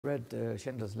Read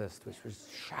Schindler's List, which was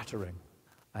shattering.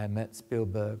 I met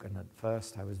Spielberg, and at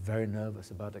first I was very nervous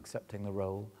about accepting the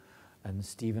role. And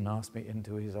Stephen asked me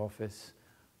into his office,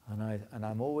 and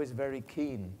I'm always very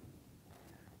keen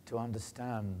to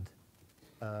understand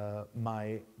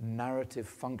my narrative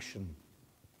function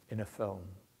in a film.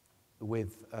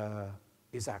 With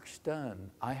Isaac Stern,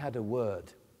 I had a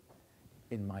word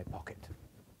in my pocket.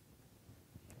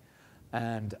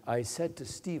 And I said to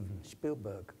Steven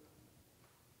Spielberg,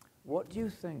 what do you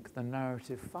think the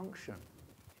narrative function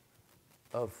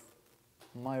of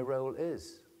my role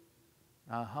is?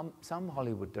 Now, some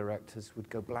Hollywood directors would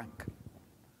go blank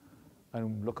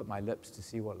and look at my lips to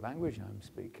see what language I'm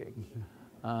speaking.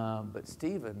 But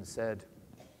Steven said,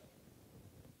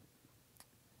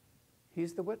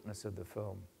 he's the witness of the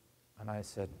film. And I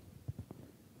said,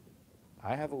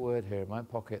 I have a word here in my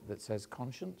pocket that says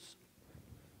conscience.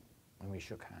 And we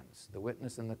shook hands, the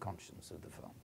witness and the conscience of the film.